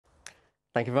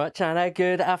Thank you very much, Anna.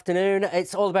 Good afternoon.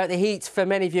 It's all about the heat for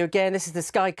many of you again. This is the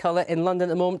sky colour in London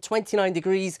at the moment. 29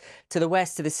 degrees to the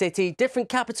west of the city. Different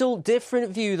capital, different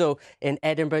view though in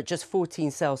Edinburgh, just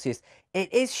 14 Celsius.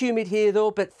 It is humid here though,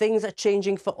 but things are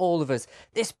changing for all of us.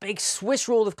 This big Swiss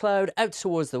roll of cloud out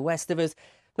towards the west of us.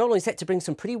 Not only set to bring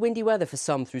some pretty windy weather for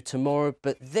some through tomorrow,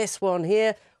 but this one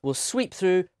here will sweep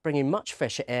through, bringing much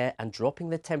fresher air and dropping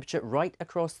the temperature right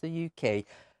across the UK.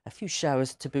 A few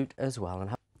showers to boot as well.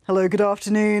 Hello, good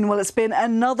afternoon. Well, it's been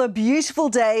another beautiful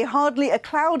day. Hardly a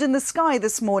cloud in the sky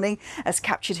this morning, as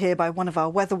captured here by one of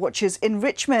our weather watchers in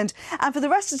Richmond. And for the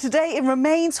rest of today, it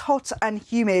remains hot and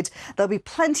humid. There'll be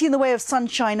plenty in the way of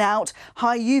sunshine out,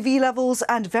 high UV levels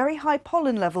and very high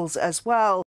pollen levels as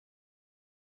well,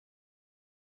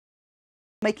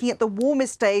 making it the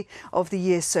warmest day of the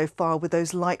year so far, with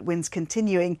those light winds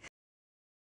continuing.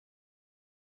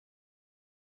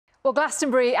 Well,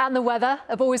 Glastonbury and the weather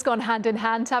have always gone hand in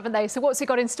hand, haven't they? So what's he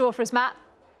got in store for us, Matt?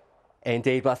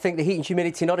 Indeed, but I think the heat and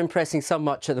humidity not impressing so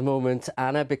much at the moment,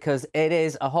 Anna, because it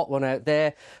is a hot one out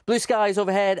there. Blue skies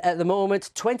overhead at the moment,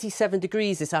 27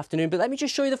 degrees this afternoon. But let me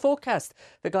just show you the forecast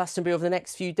for Glastonbury over the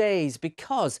next few days,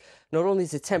 because not only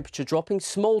is the temperature dropping,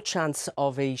 small chance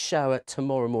of a shower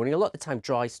tomorrow morning. A lot of the time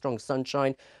dry, strong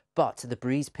sunshine, but the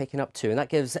breeze picking up too. And that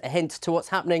gives a hint to what's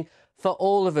happening for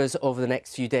all of us over the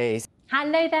next few days.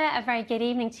 Hello there, a very good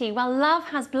evening to you. Well, love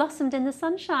has blossomed in the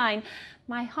sunshine.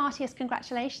 My heartiest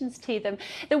congratulations to them.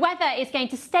 The weather is going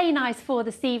to stay nice for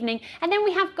this evening, and then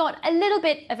we have got a little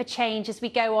bit of a change as we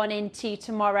go on into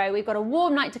tomorrow. We've got a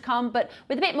warm night to come, but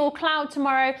with a bit more cloud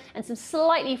tomorrow and some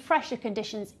slightly fresher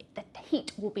conditions, the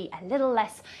heat will be a little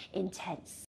less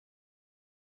intense.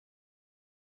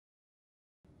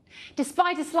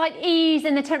 Despite a slight ease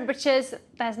in the temperatures,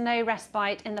 there's no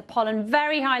respite in the pollen.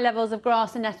 Very high levels of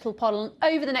grass and nettle pollen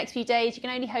over the next few days. You can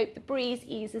only hope the breeze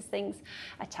eases things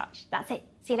a touch. That's it.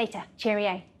 See you later.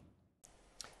 Cheerio.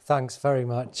 Thanks very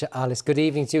much, Alice. Good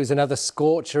evening to you. It was another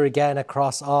scorcher again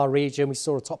across our region. We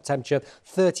saw a top temperature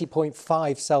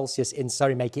 30.5 Celsius in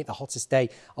Surrey, making it the hottest day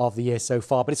of the year so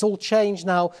far. But it's all changed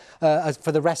now as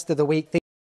for the rest of the week.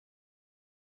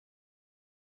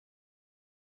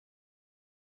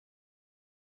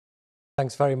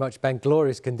 Thanks very much, Ben.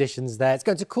 Glorious conditions there. It's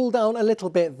going to cool down a little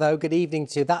bit, though. Good evening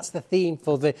to you. That's the theme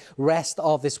for the rest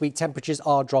of this week. Temperatures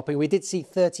are dropping. We did see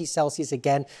 30 Celsius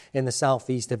again in the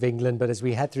southeast of England, but as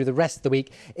we head through the rest of the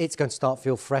week, it's going to start to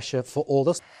feel fresher for all of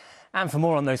us. And for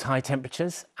more on those high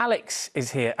temperatures, Alex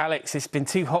is here. Alex, it's been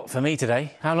too hot for me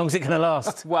today. How long is it going to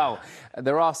last? Well,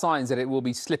 there are signs that it will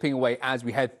be slipping away as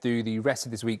we head through the rest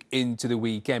of this week into the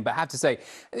weekend. But I have to say,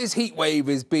 this heat wave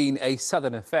has been a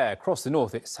southern affair. Across the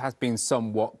north, it has been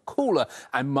somewhat cooler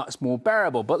and much more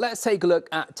bearable. But let's take a look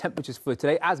at temperatures for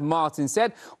today. As Martin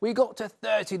said, we got to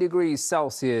 30 degrees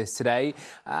Celsius today.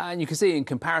 And you can see in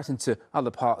comparison to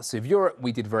other parts of Europe,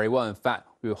 we did very well. In fact,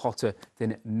 we were hotter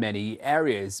than many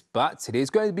areas, but it is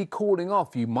going to be cooling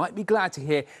off. You might be glad to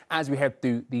hear as we head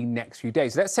through the next few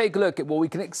days. So let's take a look at what we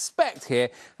can expect here.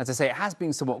 As I say, it has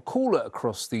been somewhat cooler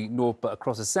across the north, but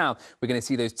across the south, we're going to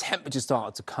see those temperatures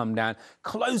start to come down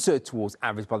closer towards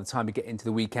average by the time we get into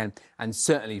the weekend, and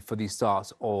certainly for the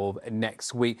start of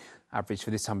next week. Average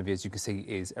for this time of year, as you can see,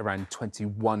 is around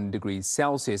 21 degrees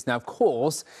Celsius. Now, of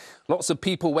course, lots of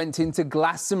people went into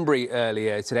Glastonbury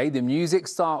earlier today. The music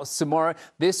starts tomorrow.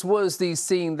 This was the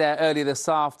scene there earlier this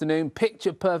afternoon.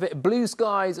 Picture perfect, blue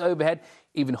skies overhead,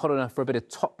 even hot enough for a bit of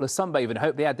topless sunbathing. I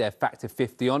hope they had their factor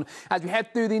 50 on. As we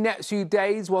head through the next few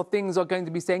days, while things are going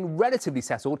to be staying relatively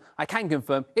settled, I can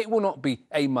confirm it will not be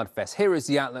a mudfest. Here is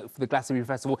the outlook for the Glastonbury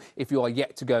Festival if you are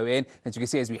yet to go in. As you can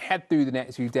see, as we head through the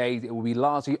next few days, it will be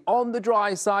largely on the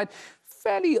dry side.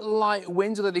 Fairly light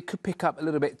winds, although they could pick up a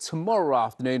little bit tomorrow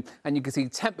afternoon. And you can see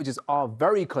temperatures are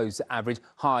very close to average,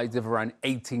 highs of around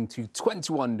 18 to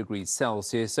 21 degrees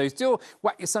Celsius. So still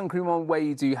whack your sun cream on where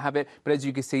you do have it. But as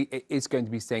you can see, it is going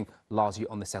to be staying largely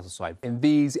on the settled side. In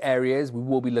these areas, we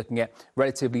will be looking at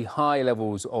relatively high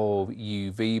levels of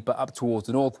UV, but up towards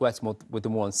the northwest, with the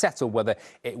more unsettled weather,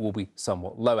 it will be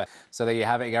somewhat lower. So there you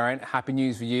have it, Garen. Happy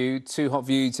news for you. Too hot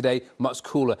for you today, much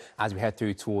cooler as we head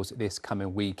through towards this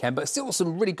coming weekend. But still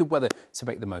some really good weather to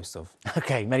make the most of.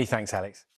 OK, many thanks, Alex.